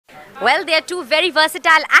Well, they are two very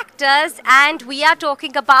versatile actors, and we are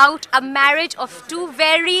talking about a marriage of two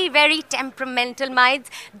very, very temperamental minds.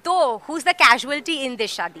 Though, who's the casualty in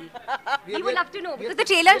this Shaadi? We would love to know because the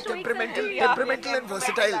trailer is showing temperamental and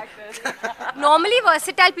versatile. Normally,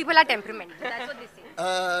 versatile people are temperamental. That's what they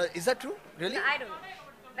say. Is that true? Really? I don't know.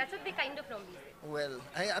 That's what they kind of normally say. Well,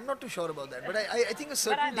 I'm not too sure about that, but I think a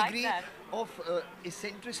certain degree of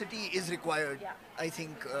eccentricity is required. Yeah. I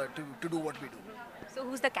think to do what we do. So,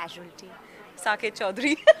 who's the casualty? Saket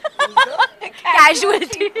Chaudhary.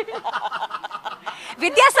 Casualty.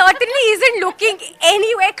 Vidya certainly isn't looking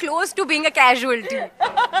anywhere close to being a casualty.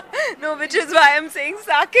 No, which is why I'm saying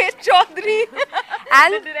Saket Chaudhary,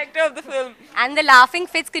 And the director of the film. And the laughing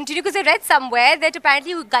fits continue because I read somewhere that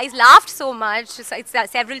apparently you guys laughed so much, it's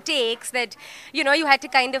several takes, that you had to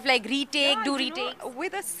kind of like retake, retakes.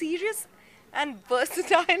 With a serious and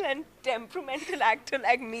versatile and temperamental actor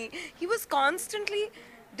like me, he was constantly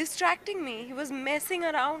distracting me. He was messing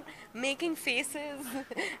around, making faces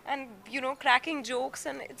and cracking jokes,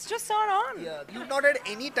 and it's just not on. Yeah, you've not had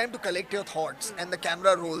any time to collect your thoughts, and the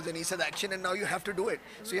camera rolls and he says action, and now you have to do it.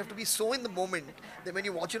 So you have to be so in the moment that when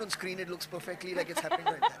you watch it on screen it looks perfectly like it's happening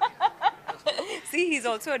right there. See, he's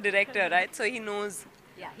also a director, right? So he knows.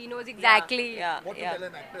 Yeah, he knows exactly. What to tell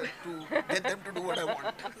an actor to get them to do what I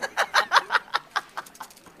want.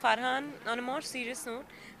 Farhan, on a more serious note,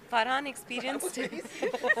 Farhan experienced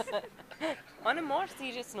on a more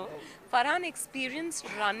serious note, Farhan experienced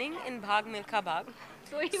running in Bhag Milkha Bhag.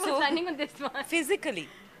 So he was running on this one. Physically.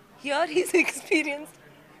 Here he's experienced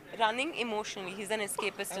running emotionally. He's an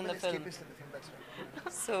escapist in the film. That's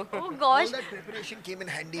right. So Oh gosh. All that preparation came in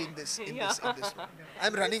handy in this one.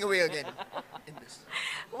 I'm running away again in this.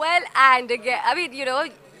 Well, and again, I mean,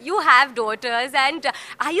 you have daughters, and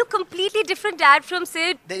are you completely different dad from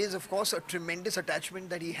Sid? There is, of course, a tremendous attachment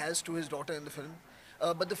that he has to his daughter in the film.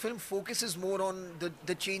 But the film focuses more on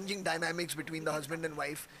the changing dynamics between the husband and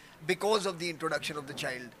wife because of the introduction of the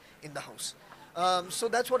child in the house. So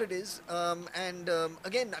that's what it is.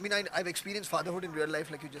 Again, I mean, I've experienced fatherhood in real life,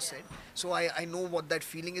 like you just said. So I know what that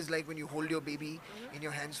feeling is like when you hold your baby in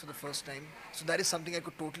your hands for the first time. So that is something I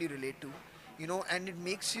could totally relate to. And it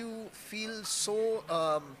makes you feel so,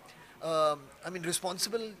 I mean,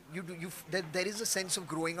 responsible. There is a sense of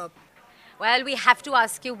growing up. Well, we have to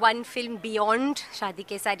ask you one film beyond Shaadi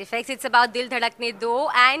Ke Side Effects. It's about Dil Dhadakne Do.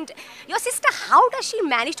 And your sister, how does she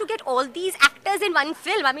manage to get all these actors in one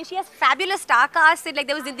film? I mean, she has fabulous star cast. Like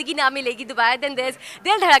there was Zindagi Na Milegi Dobara, then there's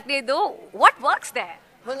Dil Dhadakne Do. What works there?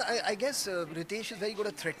 Well, I guess Ritesh is very good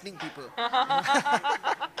at threatening people.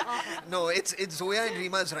 No, it's Zoya and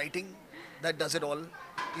Rima's writing that does it all.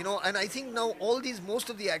 And I think now most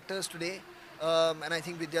of the actors today, and I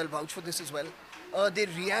think Vidya will vouch for this as well, they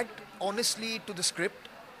react honestly to the script,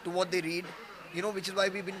 to what they read, which is why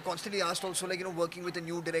we've been constantly asked also, like, working with a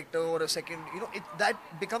new director or a second, that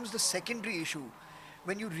becomes the secondary issue.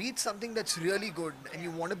 When you read something that's really good and you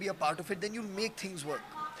want to be a part of it, then you make things work,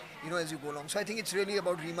 as you go along. So I think it's really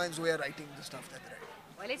about Rima and Zoya writing the stuff that they write.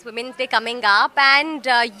 Well, it's Women's Day coming up, and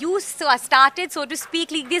you started, so to speak,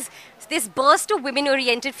 like this burst of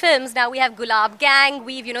women-oriented films. Now we have Gulab Gang,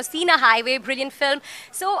 we've seen A Highway, brilliant film.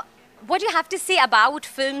 So what do you have to say about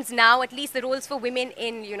films now, at least the roles for women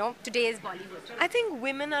in, today's Bollywood? I think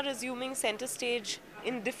women are assuming center stage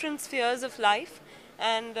in different spheres of life,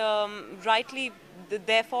 and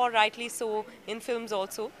therefore rightly so in films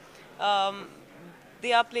also.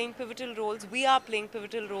 They are playing pivotal roles, we are playing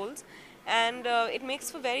pivotal roles, and it makes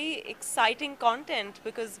for very exciting content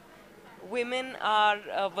because women are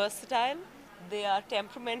versatile, they are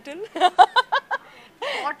temperamental.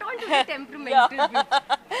 What on to the temperamental bit?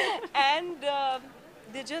 And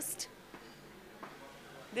they're just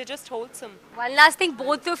wholesome. One last thing,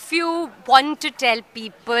 both of you want to tell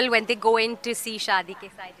people when they go in to see Shaadi Ke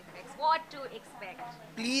Side Effects, what to expect?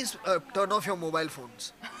 Please turn off your mobile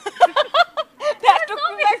phones. That took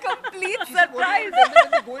me a complete surprise.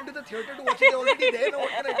 When they go into the theatre to watch it, they're already there. Now what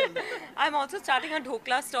can I tell them? I'm also starting a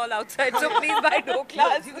dhokla stall outside, so please buy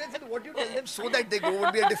dhoklas. You guys said what you tell them so that they go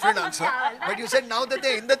would be a different answer. But you said now that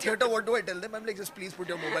they're in the theatre, what do I tell them? I'm like, just please put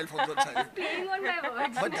your mobile phones on silent. Playing on my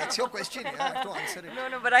words. But that's your question. Yeah, I have to answer it.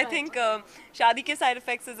 No, but I think Shaadi Ke Side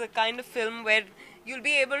Effects is a kind of film where you'll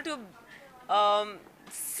be able to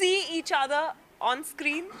see each other on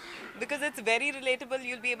screen because it's very relatable.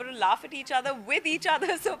 You'll be able to laugh at each other with each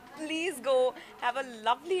other. So please go have a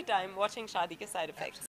lovely time watching Shaadi Ke Side Effects.